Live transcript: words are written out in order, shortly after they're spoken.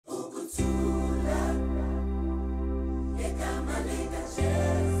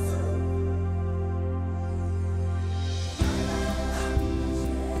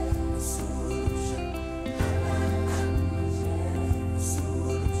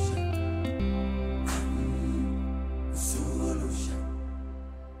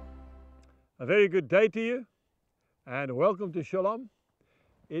A very good day to you and welcome to Shalom.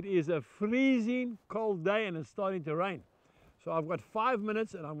 It is a freezing cold day and it's starting to rain. So I've got 5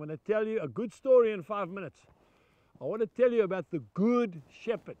 minutes and I'm going to tell you a good story in 5 minutes. I want to tell you about the Good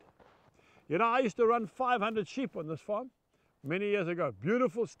Shepherd. You know, I used to run 500 sheep on this farm many years ago.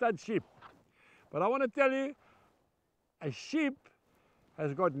 Beautiful stud sheep. But I want to tell you, a sheep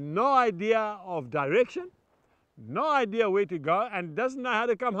has got no idea of direction, no idea where to go, and doesn't know how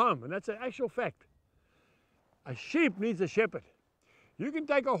to come home. And that's an actual fact. A sheep needs a shepherd. You can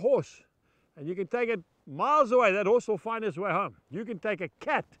take a horse and you can take it miles away. That horse will find its way home. You can take a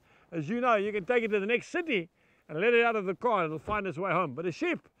cat, as you know, you can take it to the next city and let it out of the car and it'll find its way home. But a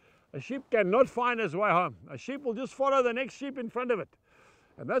sheep cannot find its way home. A sheep will just follow the next sheep in front of it.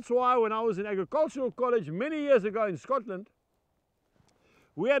 And that's why when I was in agricultural college many years ago in Scotland,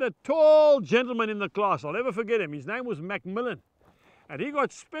 we had a tall gentleman in the class. I'll never forget him. His name was Macmillan. And he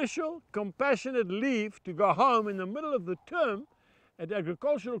got special compassionate leave to go home in the middle of the term at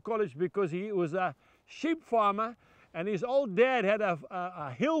agricultural college because he was a sheep farmer and his old dad had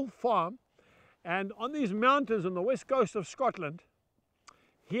a hill farm. And on these mountains on the west coast of Scotland,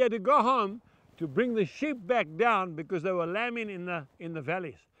 he had to go home to bring the sheep back down because they were lambing in the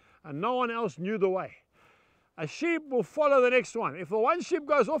valleys. And no one else knew the way. A sheep will follow the next one. If the one sheep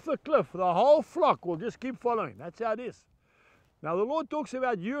goes off the cliff, the whole flock will just keep following. That's how it is. Now the Lord talks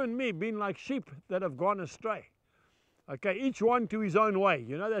about you and me being like sheep that have gone astray. Okay, each one to his own way.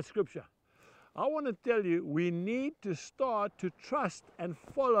 You know that scripture. I want to tell you, we need to start to trust and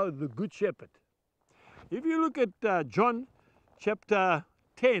follow the Good Shepherd. If you look at John chapter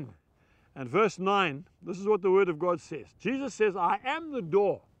 10 and verse 9, this is what the Word of God says. Jesus says, I am the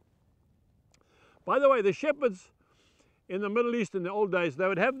door. By the way, the shepherds in the Middle East in the old days, they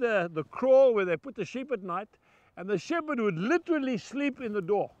would have the kraal where they put the sheep at night, and the shepherd would literally sleep in the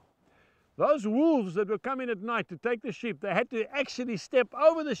door. Those wolves that would come in at night to take the sheep, they had to actually step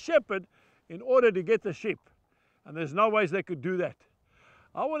over the shepherd in order to get the sheep. And there's no ways they could do that.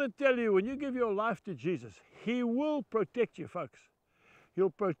 I want to tell you, when you give your life to Jesus, He will protect you, folks. He'll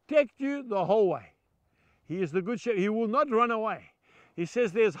protect you the whole way. He is the Good Shepherd. He will not run away. He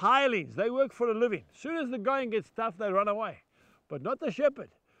says there's hirelings, they work for a living. As soon as the going gets tough, they run away. But not the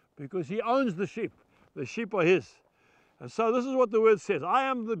shepherd, because he owns the sheep. The sheep are his. And so this is what the word says. I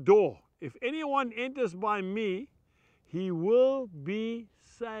am the door. If anyone enters by me, he will be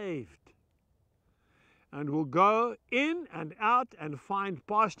saved. And will go in and out and find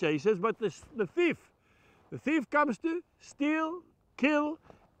pasture. He says, but the thief comes to steal, kill,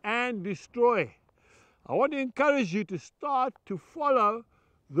 and destroy. I want to encourage you to start to follow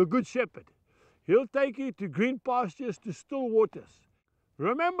the Good Shepherd. He'll take you to green pastures, to still waters.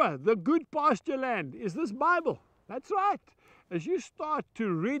 Remember, the good pasture land is this Bible. That's right. As you start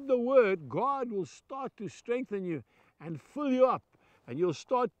to read the Word, God will start to strengthen you and fill you up. And you'll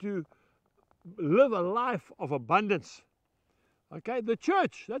start to live a life of abundance. Okay, the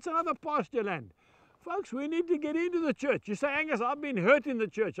church, that's another pasture land. Folks, we need to get into the church. You say, Angus, I've been hurt in the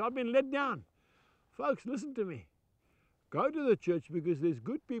church. I've been let down. Folks, listen to me. Go to the church because there's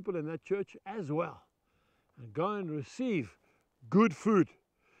good people in that church as well. And go and receive good food.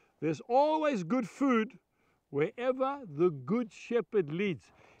 There's always good food wherever the Good Shepherd leads.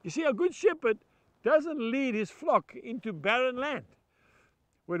 You see, a good shepherd doesn't lead his flock into barren land.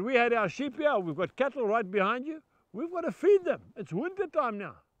 When we had our sheep here, we've got cattle right behind you, we've got to feed them. It's winter time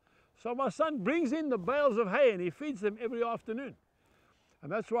now. So my son brings in the bales of hay and he feeds them every afternoon.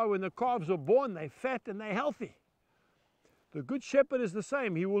 And that's why when the calves are born, they're fat and they're healthy. The Good Shepherd is the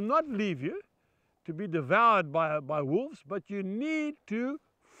same. He will not leave you to be devoured by wolves, but you need to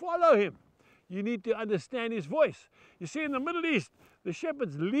follow him. You need to understand his voice. You see, in the Middle East, the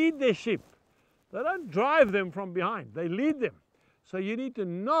shepherds lead their sheep. They don't drive them from behind. They lead them. So you need to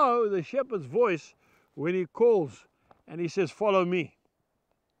know the shepherd's voice when he calls and he says, follow me.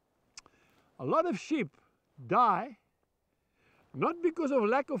 A lot of sheep die not because of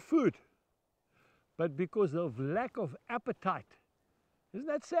lack of food, but because of lack of appetite. Isn't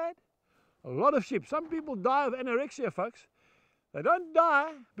that sad? A lot of sheep. Some people die of anorexia, folks. They don't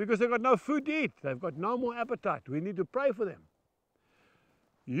die because they've got no food to eat. They've got no more appetite. We need to pray for them.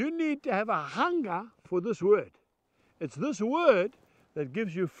 You need to have a hunger for this word. It's this word that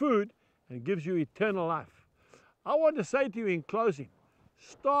gives you food and gives you eternal life. I want to say to you in closing,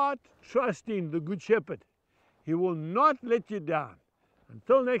 start trusting the Good Shepherd. He will not let you down.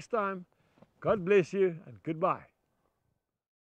 Until next time, God bless you and goodbye.